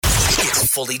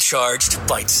Fully charged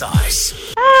bite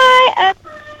size. Hi,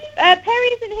 Perry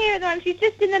isn't here at the moment. She's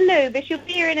just in the loo, but she'll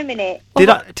be here in a minute.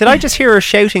 Did I just hear her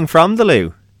shouting from the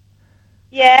loo?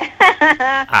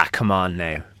 Yeah. Come on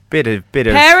now. Bit of.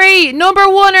 Perry, number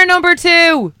 1 or number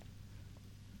 2?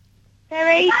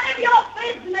 Perry.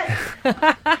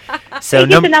 So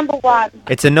it's a number 1.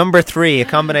 It's a number 3, a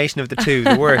combination of the two,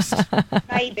 the worst.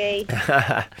 Maybe.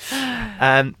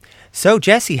 So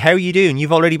Jessy, how are you doing?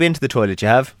 You've already been to the toilet, you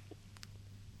have?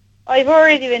 I've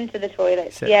already been to the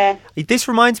toilet. Yeah. This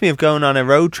reminds me of going on a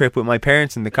road trip with my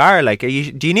parents in the car. Like, do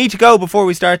you need to go before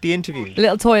we start the interview? A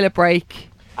little toilet break.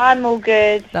 I'm all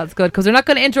good. That's good, because we're not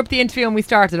going to interrupt the interview when we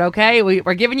started, okay?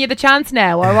 We're giving you the chance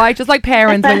now, all right? Just like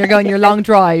parents when you're going your long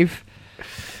drive.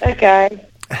 Okay.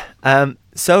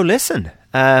 So listen,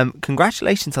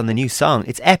 congratulations on the new song.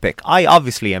 It's epic. I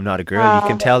obviously am not a girl. You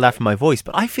can tell that from my voice,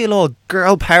 but I feel all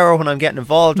girl power when I'm getting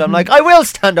involved. I'm like, I will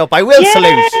stand up. I will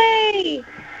salute.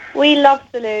 We love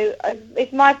Salute.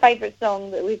 It's my favourite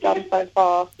song that we've done so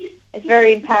far. It's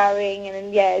very empowering,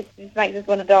 and it makes us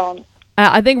want to dance.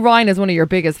 I think Ryan is one of your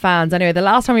biggest fans. Anyway, the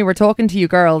last time we were talking to you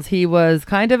girls, he was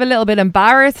kind of a little bit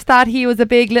embarrassed that he was a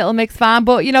big Little Mix fan.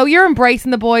 But, you know, you're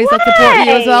embracing the boys that support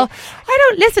you as well.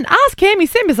 Ask him. He's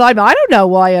sitting beside me. I don't know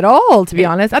why at all, to be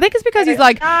honest. I think it's because he's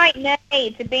like... Not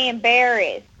need to be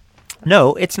embarrassed.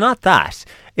 No, it's not that.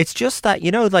 It's just that,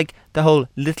 you know, like the whole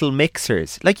little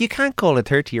mixers. Like, you can't call a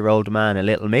 30-year-old man a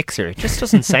little mixer. It just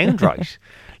doesn't sound right.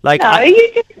 Like, no,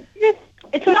 you just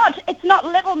it's not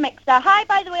Little Mixer. Hi,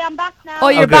 by the way, I'm back now. Oh,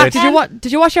 you're back.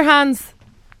 Did you wash your hands?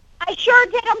 I sure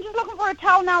did. I'm just looking for a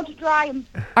towel now to dry them.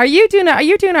 Are you doing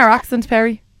our accent,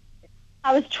 Perry?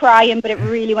 I was trying, but it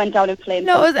really went down in flames.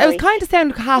 No, it was kind of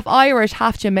sound half Irish,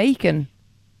 half Jamaican.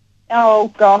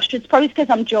 Oh gosh, it's probably because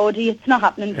I'm Geordie. It's not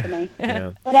happening for me.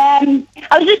 Yeah. But I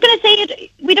was just going to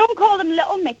say, we don't call them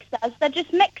little mixers. They're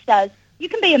just mixers. You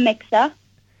can be a mixer.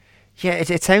 Yeah,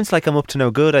 it sounds like I'm up to no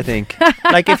good, I think.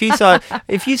 Like, if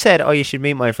you said, oh, you should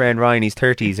meet my friend Ryan, he's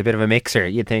 30, he's a bit of a mixer,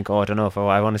 you'd think, oh, I don't know if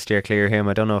I want to steer clear of him,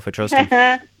 I don't know if I trust him.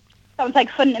 Sounds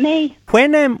like fun to me.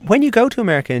 When you go to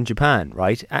America and Japan,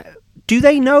 right, do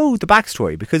they know the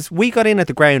backstory? Because we got in at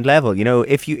the ground level, you know,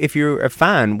 if you're a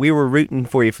fan, we were rooting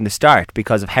for you from the start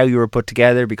because of how you were put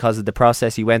together, because of the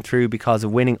process you went through, because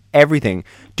of winning everything.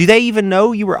 Do they even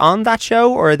know you were on that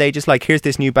show, or are they just like, here's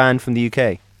this new band from the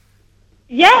UK?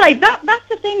 Yeah, like that's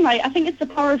the thing, right? I think it's the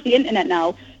power of the internet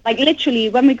now. Like, literally,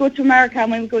 when we go to America and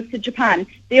when we go to Japan,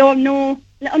 they all know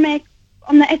Little Mix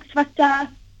on the X Factor.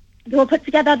 They were put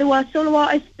together, they were solo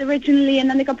artists originally, and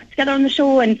then they got put together on the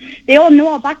show, and they all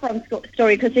know our background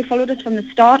story because they followed us from the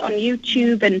start on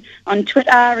YouTube and on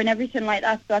Twitter and everything like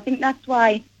that. So I think that's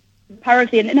why the power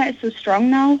of the internet is so strong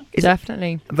now.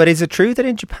 Definitely. But is it true that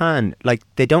in Japan, like,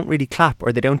 they don't really clap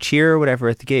or they don't cheer or whatever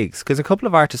at the gigs? Because a couple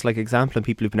of artists, like Example and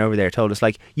people who've been over there, told us,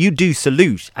 like, you do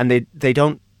salute, and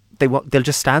they'll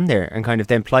just stand there and kind of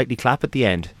then politely clap at the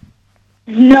end.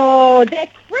 No, they're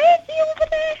crazy over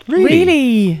there.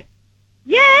 Really?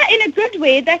 Yeah, in a good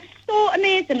way. They're so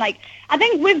amazing. Like, I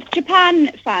think with Japan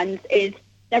fans is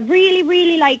they're really,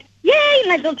 really like, yay,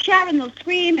 like they'll cheer and they'll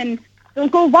scream and they'll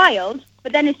go wild.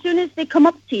 But then as soon as they come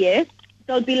up to you,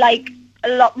 they'll be like a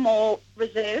lot more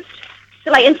reserved.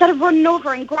 So like, instead of running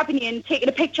over and grabbing you and taking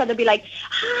a picture, they'll be like,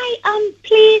 hi,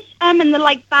 please, and they'll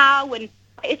like bow, and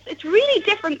it's really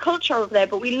different culture over there,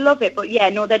 but we love it. But yeah,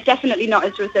 no, they're definitely not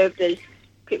as reserved as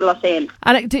people are saying.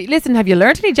 And listen, have you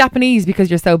learnt any Japanese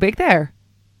because you're so big there?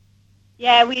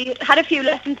 Yeah, we had a few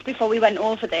lessons before we went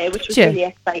over there, which was really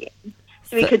exciting.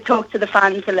 So we could talk to the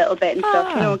fans a little bit and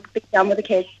stuff, you know, sit down with the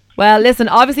kids. Well, listen,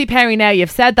 obviously, Perry, now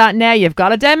you've said that now, you've got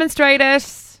to demonstrate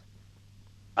it.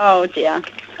 Oh, dear.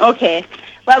 Okay.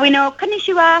 Well, we know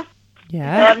konnichiwa.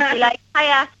 Yeah. We like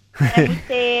hiya. And we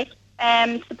say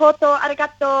supporto,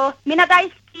 arigato, mina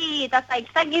daisuki. That's like,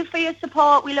 thank you for your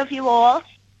support. We love you all.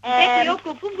 Yeah.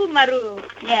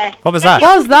 What was that?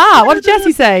 What was that? What did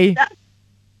Jessy say?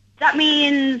 That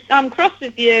means I'm cross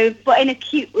with you, but in a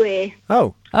cute way.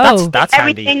 Oh. That's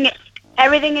handy.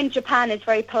 Everything in Japan is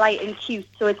very polite and cute,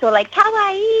 so it's all like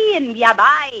kawaii and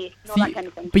yabai and all that kind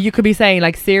of thing. But you could be saying,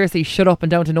 like, seriously, shut up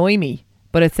and don't annoy me.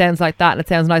 But it sounds like that, and it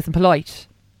sounds nice and polite.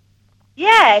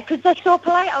 Yeah, because they're so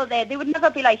polite out there. They would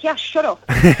never be like, yeah, shut up.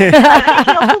 Like,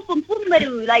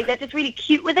 they're just really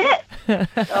cute with it.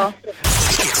 So.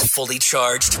 It's Fully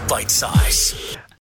Charged Bite Size.